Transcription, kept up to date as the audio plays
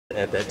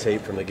At that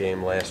tape from the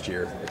game last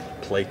year,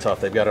 play tough.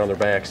 They've got it on their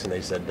backs, and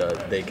they said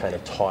they kind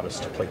of taught us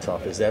to play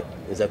tough. Is that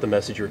the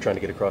message you were trying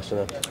to get across to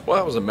them? Well,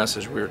 that was a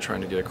message we were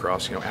trying to get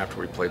across, after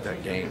we played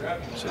that game.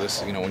 So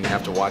this, when you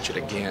have to watch it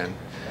again,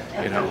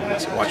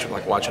 it's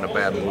like watching a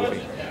bad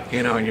movie,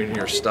 and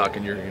you're stuck,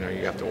 and you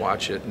have to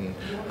watch it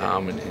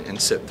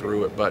and sit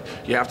through it. But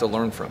you have to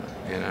learn from it.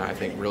 And I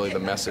think really the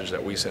message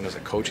that we send as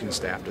a coaching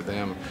staff to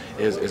them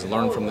is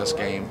learn from this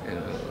game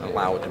and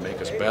allow it to make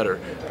us better.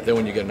 But then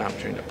when you get an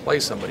opportunity to play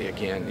somebody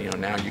again,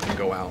 now you can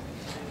go out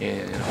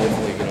and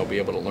hopefully be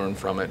able to learn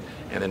from it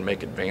and then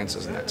make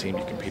advances in that team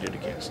you competed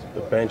against.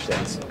 The bench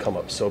that's come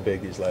up so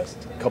big these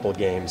last couple of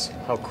games,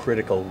 how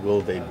critical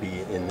will they be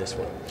in this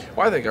one?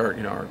 Well, I think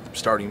our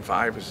starting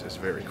five is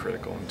very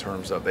critical in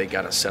terms of they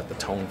got to set the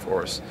tone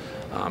for us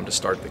to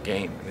start the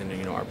game. And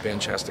then our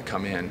bench has to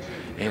come in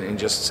and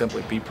just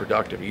simply be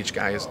productive. Each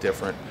guy is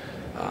different.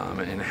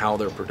 And how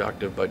they're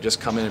productive, but just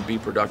come in and be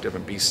productive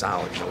and be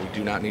solid. We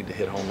do not need to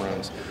hit home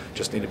runs,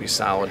 just need to be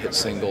solid, hit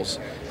singles,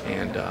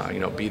 and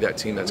be that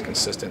team that's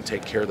consistent,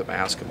 take care of the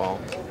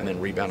basketball, and then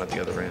rebound at the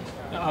other end.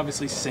 Now,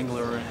 obviously,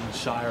 Singler and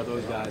Shire,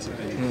 those guys have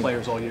been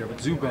players all year, but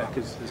Zubek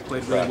has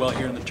played really well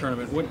here in the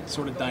tournament. What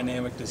sort of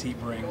dynamic does he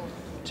bring?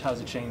 How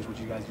does it change what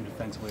you guys do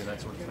defensively, that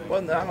sort of thing?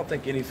 Well, I don't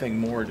think anything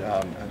more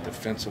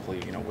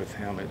defensively, with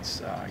him.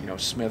 It's,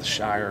 Smith,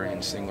 Shire,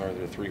 and Singler are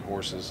the three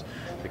horses,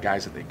 the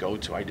guys that they go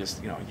to. I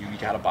just, you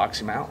got to box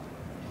him out.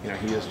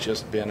 He has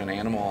just been an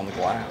animal on the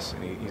glass,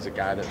 and he's a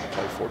guy that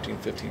plays 14,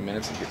 15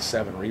 minutes and gets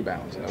 7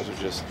 rebounds. And those are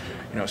just,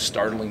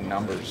 startling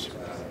numbers,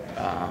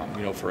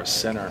 for a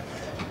center.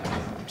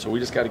 So we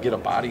just got to get a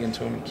body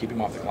into him and keep him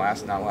off the glass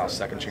and not allow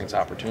second chance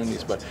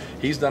opportunities. But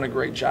he's done a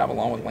great job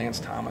along with Lance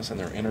Thomas and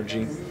their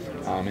energy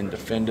in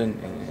defending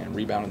and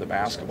rebounding the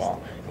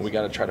basketball. And we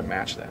got to try to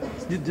match that.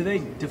 Do they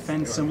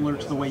defend similar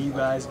to the way you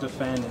guys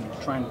defend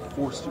and try and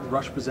force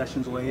rush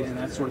possessions late and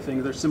that sort of thing?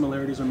 Are there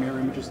similarities or mirror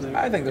images there?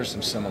 I think there's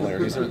some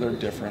similarities. They're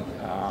different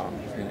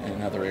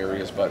in other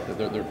areas, but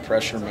their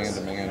pressure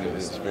man-to-man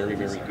is very,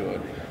 very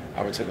good.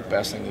 I would say the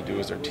best thing to do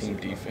is their team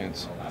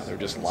defense. They're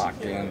just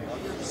locked in.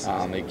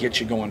 They get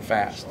you going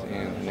fast,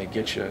 and they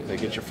get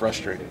you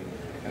frustrated.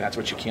 And that's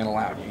what you can't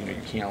allow. You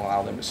can't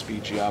allow them to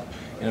speed you up.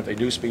 And if they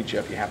do speed you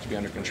up, you have to be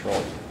under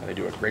control. They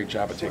do a great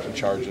job of taking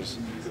charges.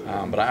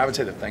 But I would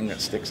say the thing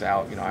that sticks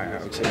out,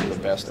 I would say the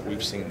best that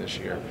we've seen this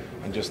year,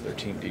 and just their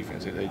team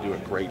defense. They do a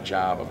great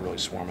job of really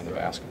swarming the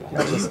basketball.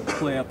 Just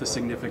play out the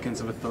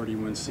significance of a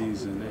 30-win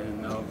season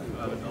and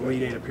an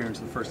Elite Eight appearance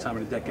for the first time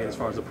in a decade, as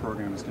far as the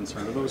program is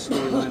concerned. Are those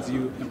storylines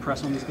you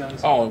impress on these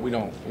guys? Oh, we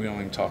don't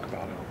even talk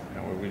about it.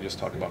 We just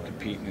talk about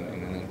competing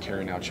and then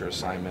carrying out your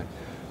assignment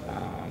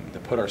to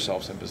put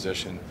ourselves in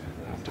position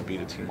to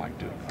beat a team like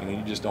Duke.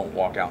 You just don't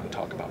walk out and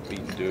talk about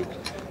beating Duke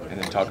and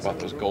then talk about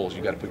those goals.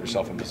 You got to put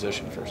yourself in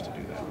position first to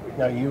do that.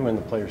 Now you and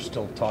the players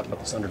still talk about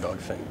this underdog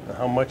thing.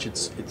 How much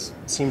it's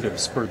seemed to have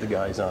spurred the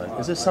guys on.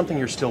 Is this something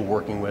you're still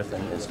working with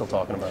and still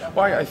talking about?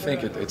 Well, I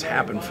think it's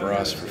happened for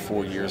us for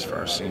 4 years for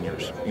our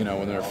seniors.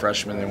 When they're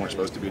freshmen, they weren't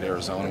supposed to beat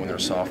Arizona. When they're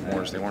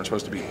sophomores, they weren't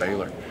supposed to beat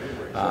Baylor.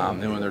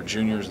 Then when they're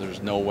juniors,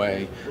 there's no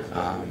way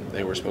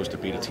they were supposed to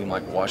beat a team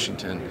like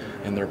Washington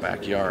in their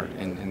backyard.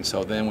 And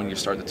so then when you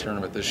start the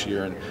tournament this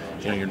year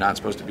and you're not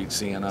supposed to beat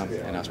Siena,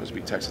 you're not supposed to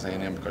beat Texas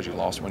A&M because you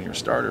lost one of your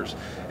starters,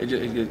 it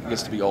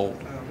gets to be old,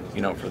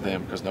 for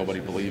them, because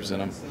nobody believes in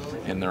them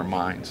in their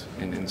minds.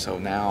 And so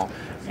now,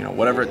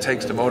 whatever it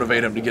takes to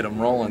motivate them to get them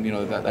rolling,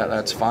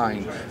 that's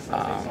fine.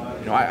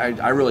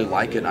 I really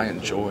like it. I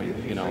enjoy,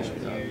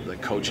 the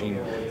coaching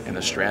and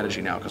the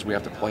strategy now, because we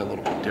have to play a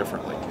little bit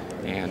differently.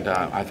 And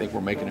I think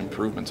we're making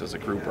improvements as a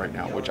group right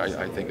now, which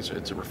I think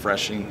it's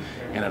refreshing,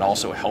 and it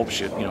also helps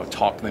you,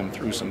 talk them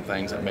through some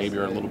things that maybe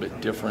are a little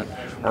bit different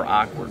or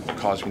awkward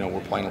because,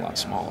 we're playing a lot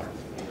smaller.